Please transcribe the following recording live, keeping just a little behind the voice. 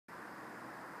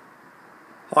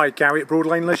Hi, Gary at Broad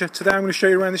Lane Leisure. Today I'm going to show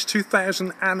you around this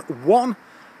 2001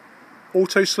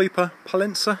 Autosleeper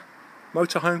Pollensa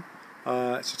motorhome.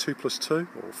 It's a 2+2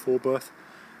 or 4 berth.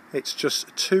 It's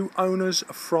just 2 owners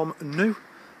from new.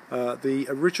 The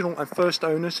original and first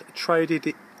owners traded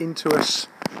it into us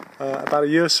about a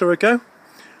year or so ago.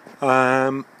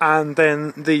 And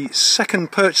then the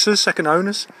second purchasers, second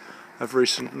owners, have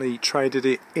recently traded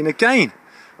it in again.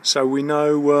 So we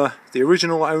know the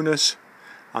original owners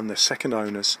and the second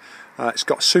owners. It's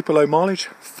got super low mileage,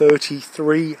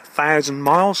 33,000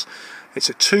 miles. It's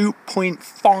a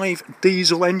 2.5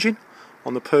 diesel engine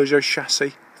on the Peugeot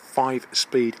chassis,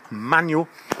 5-speed manual.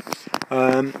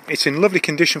 It's in lovely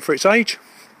condition for its age.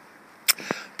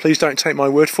 Please don't take my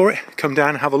word for it, come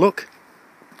down and have a look.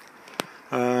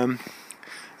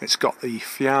 It's got the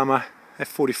Fiamma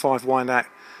F45 wind out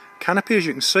canopy, as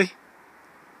you can see.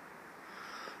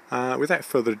 Without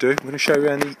further ado, I'm going to show you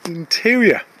around the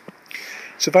interior.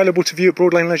 It's available to view at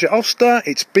Broad Lane Leisure, Ulster.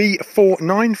 It's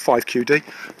B495QD.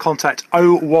 Contact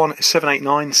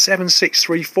 01789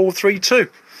 763 432.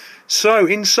 So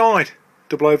inside,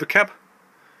 double over cab,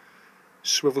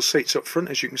 swivel seats up front,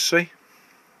 as you can see.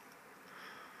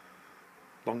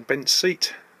 Long bench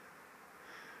seat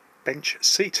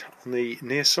on the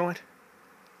near side.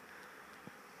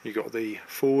 You've got the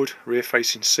forward, rear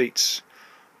facing seats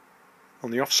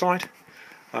on the offside,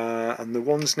 and the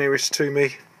ones nearest to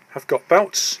me have got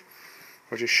belts.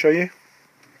 I'll just show you.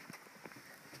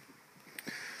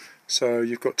 So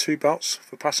you've got 2 belts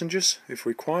for passengers if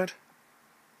required.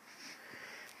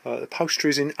 The upholstery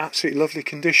is in absolutely lovely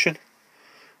condition.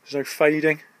 There's no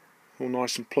fading, all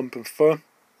nice and plump and firm.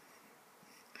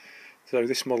 So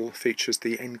this model features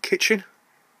the end kitchen.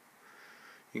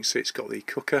 You can see it's got the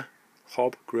cooker,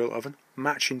 hob, grill, oven,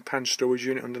 matching pan storage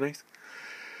unit underneath.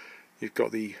 You've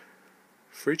got the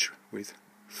fridge with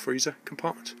freezer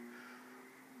compartment,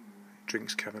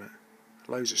 drinks cabinet,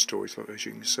 loads of storage, as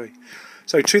you can see.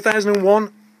 So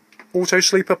 2001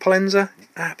 Autosleeper Pollensa,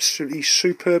 absolutely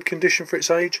superb condition for its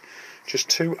age. Just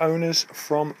 2 owners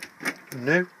from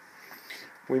new.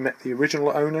 We met the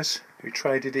original owners who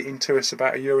traded it into us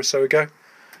about a year or so ago,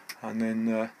 and then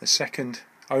the second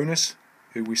owners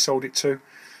who we sold it to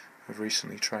have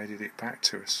recently traded it back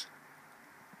to us.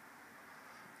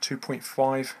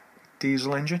 2.5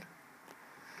 diesel engine,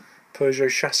 Peugeot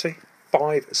chassis,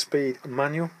 5-speed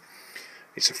manual.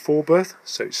 It's a 4 berth,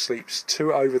 so it sleeps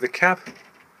 2 over the cab,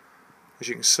 as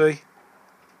you can see,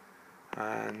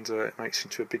 and it makes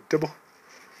into a big double,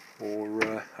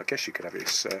 or I guess you could have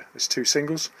it as 2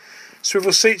 singles.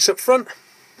 Swivel seats up front.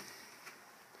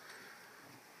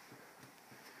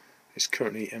 It's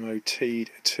currently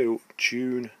MOT'd till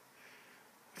June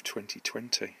of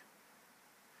 2020.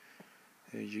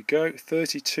 There you go,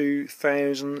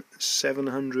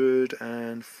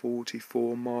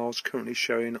 32,744 miles currently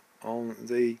showing on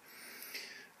the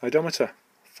odometer.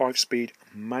 5-speed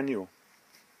manual.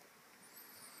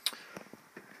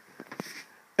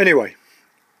 Anyway,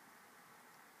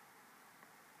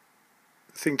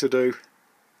 the thing to do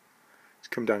is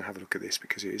come down and have a look at this,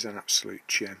 because it is an absolute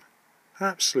gem.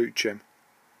 Absolute gem.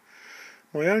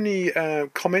 My only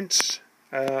comments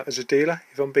as a dealer,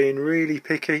 if I'm being really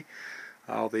picky,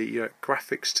 are the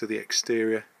graphics to the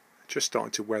exterior. Just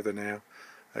starting to weather now,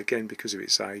 again because of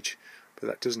its age, but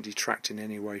that doesn't detract in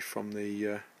any way from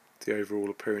the overall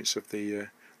appearance of the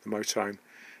motorhome.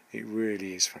 It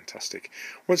really is fantastic.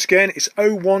 Once again, it's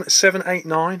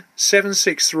 01789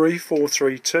 763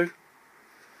 432.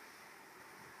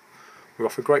 We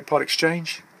offer great part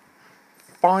exchange,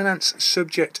 finance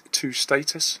subject to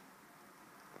status,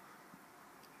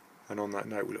 and on that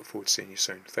note we look forward to seeing you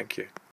soon. Thank you.